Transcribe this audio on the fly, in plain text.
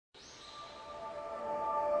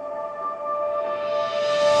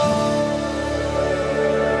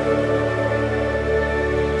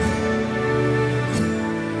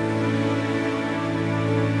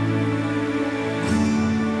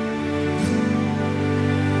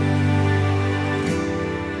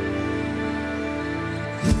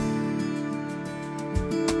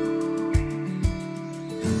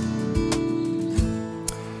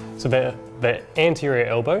So the anterior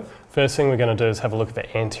elbow, first thing we're going to do is have a look at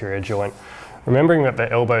the anterior joint. Remembering that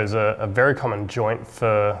the elbow is a very common joint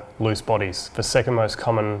for loose bodies, the second most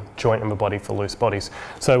common joint in the body for loose bodies.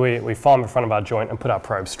 So we find the front of our joint and put our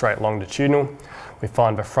probe straight longitudinal. We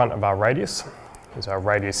find the front of our radius. Here's our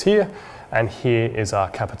radius here, and here is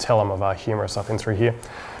our capitellum of our humerus up in through here.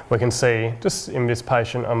 We can see just in this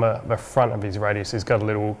patient on the front of his radius, he's got a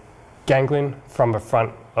little ganglion from the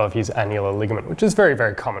front of his annular ligament, which is very,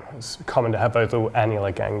 very common. It's common to have those little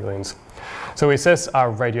annular ganglions. So we assess our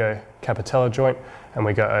radiocapitellar joint and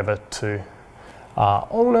we go over to our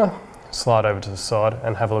ulnar, slide over to the side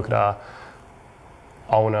and have a look at our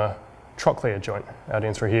ulnar trochlear joint out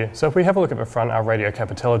in through here. So if we have a look at the front, our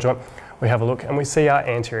radiocapitellar joint, we have a look and we see our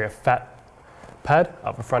anterior fat pad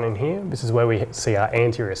up the front in here. This is where we see our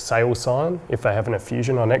anterior sail sign if they have an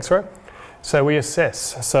effusion on X-ray. So we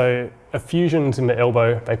assess. So effusions in the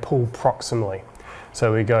elbow, they pull proximally.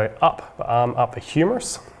 So we go up the arm, up the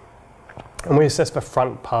humerus, and we assess the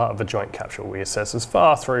front part of the joint capsule. We assess as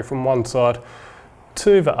far through from one side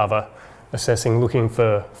to the other, assessing, looking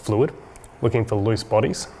for fluid, looking for loose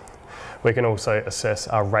bodies. We can also assess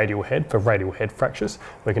our radial head for radial head fractures.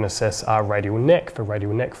 We can assess our radial neck for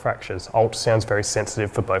radial neck fractures. Ultrasound's very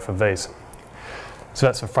sensitive for both of these. So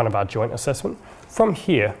that's the front of our joint assessment. From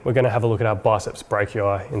here, we're going to have a look at our biceps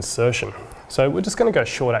brachii insertion. So we're just going to go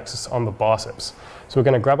short axis on the biceps. So we're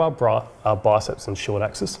going to grab our biceps in short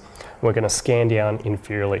axis. And we're going to scan down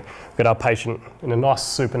inferiorly. We've got our patient in a nice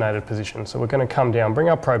supinated position. So we're going to come down, bring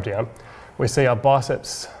our probe down. We see our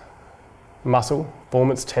biceps muscle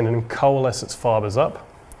form its tendon, coalesce its fibres up.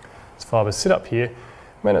 Its fibres sit up here.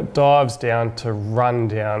 When it dives down to run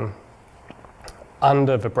down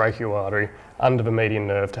under the brachial artery, under the median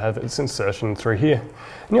nerve to have its insertion through here.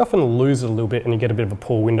 And you often lose it a little bit and you get a bit of a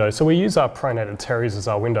poor window. So we use our pronator teres as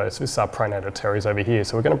our window. So this is our pronator teres over here.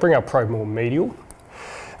 So we're going to bring our probe more medial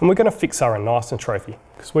and we're going to fix our anisotrophy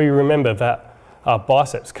because we remember that our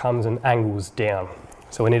biceps comes and angles down.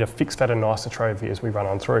 So we need to fix that anisotrophy as we run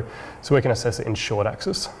on through. So we can assess it in short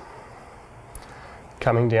axis.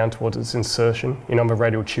 Coming down towards its insertion in on the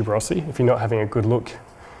radial tuberosity. If you're not having a good look,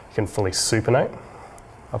 you can fully supinate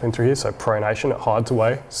up in through here. So pronation, it hides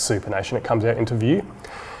away. Supination, it comes out into view.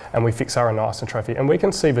 And we fix our anisotrophy. And we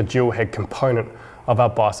can see the dual head component of our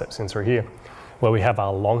biceps in through here, where we have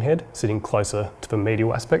our long head sitting closer to the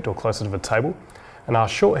medial aspect or closer to the table, and our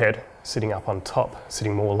short head sitting up on top,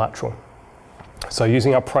 sitting more lateral. So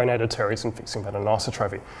using our pronator teres and fixing that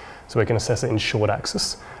anisotrophy. So we can assess it in short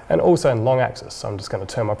axis and also in long axis. So I'm just going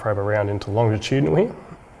to turn my probe around into longitudinal here.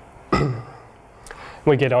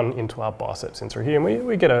 We get on into our biceps in through here and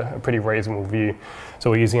we get a pretty reasonable view. So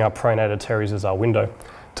we're using our pronator teres as our window.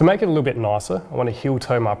 To make it a little bit nicer, I want to heel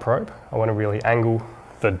toe my probe. I want to really angle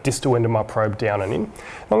the distal end of my probe down and in. And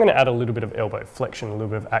I'm going to add a little bit of elbow flexion, a little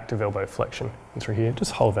bit of active elbow flexion in through here.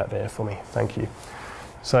 Just hold that there for me, thank you.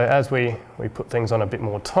 So as we put things on a bit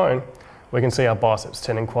more tone, we can see our biceps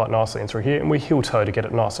tending quite nicely in through here and we heel toe to get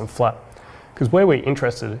it nice and flat. Because where we're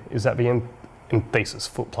interested is at the enthesis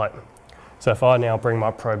foot plate. So if I now bring my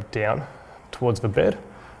probe down towards the bed,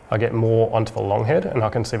 I get more onto the long head and I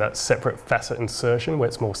can see that separate facet insertion where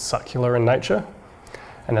it's more succular in nature.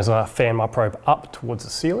 And as I fan my probe up towards the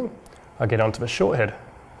ceiling, I get onto the short head.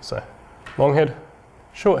 So long head,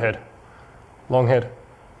 short head, long head,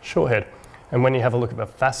 short head. And when you have a look at the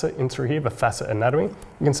facet in through here, the facet anatomy,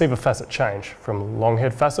 you can see the facet change from long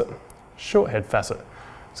head facet, short head facet.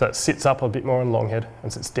 So it sits up a bit more in long head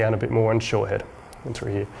and sits down a bit more in short head in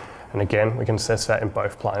through here. And again, we can assess that in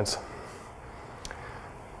both planes.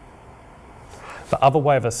 The other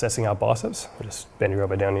way of assessing our biceps, we'll just bend your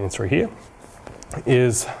elbow down in through here,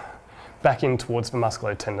 is back in towards the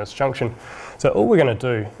musculotendinous junction. So all we're going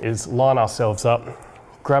to do is line ourselves up,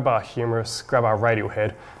 grab our humerus, grab our radial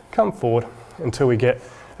head, come forward until we get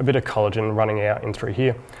a bit of collagen running out in through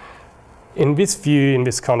here. In this view, in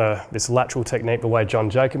this this lateral technique, the way John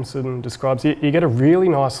Jacobson describes it, you get a really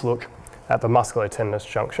nice look at the musculotendinous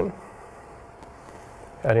junction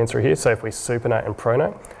out in through here. So if we supinate and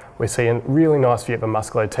pronate, we see a really nice view of the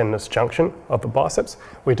musculotendinous junction of the biceps.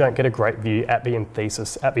 We don't get a great view at the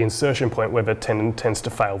enthesis, at the insertion point where the tendon tends to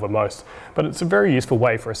fail the most. But it's a very useful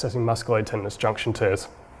way for assessing musculotendinous junction tears.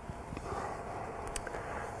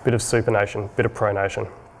 Bit of supination, bit of pronation.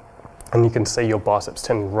 And you can see your biceps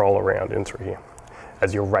tend to roll around in through here.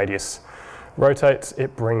 As your radius rotates,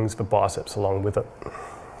 it brings the biceps along with it.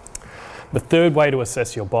 The third way to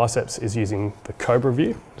assess your biceps is using the Cobra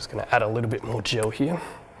view. I'm just going to add a little bit more gel here.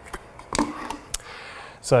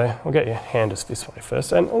 So I'll get your hand just this way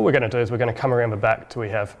first. And all we're going to do is we're going to come around the back till we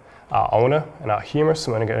have our ulna and our humerus,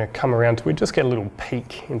 and we're going to come around till we just get a little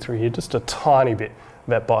peek in through here, just a tiny bit of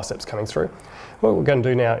that biceps coming through. What we're going to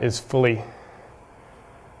do now is fully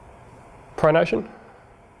pronation,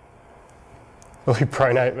 fully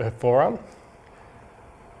pronate the forearm,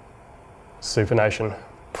 supination,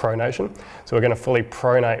 pronation. So we're going to fully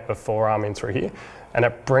pronate the forearm in through here, and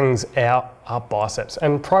it brings out our biceps.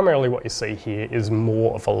 And primarily what you see here is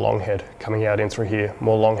more of a long head coming out in through here,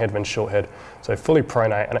 more long head than short head. So fully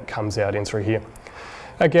pronate and it comes out in through here.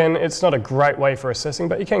 Again, it's not a great way for assessing,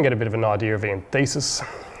 but you can get a bit of an idea of the enthesis.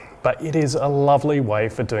 But it is a lovely way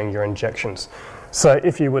for doing your injections. So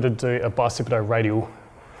if you were to do a bicipito-radial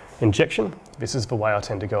injection, this is the way I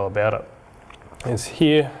tend to go about it. Is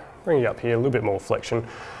here, bring you up here, a little bit more flexion,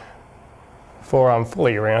 forearm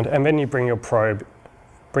fully around, and then you bring your probe,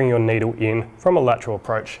 bring your needle in from a lateral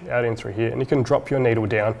approach out in through here, and you can drop your needle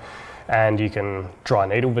down and you can dry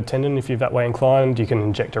needle the tendon if you're that way inclined. You can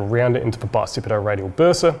inject around it into the bicipito-radial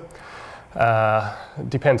bursa.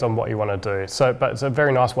 Depends on what you want to do. So, but it's a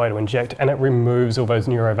very nice way to inject, and it removes all those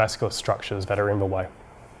neurovascular structures that are in the way.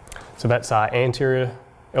 So that's our anterior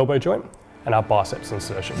elbow joint and our biceps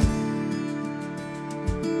insertion.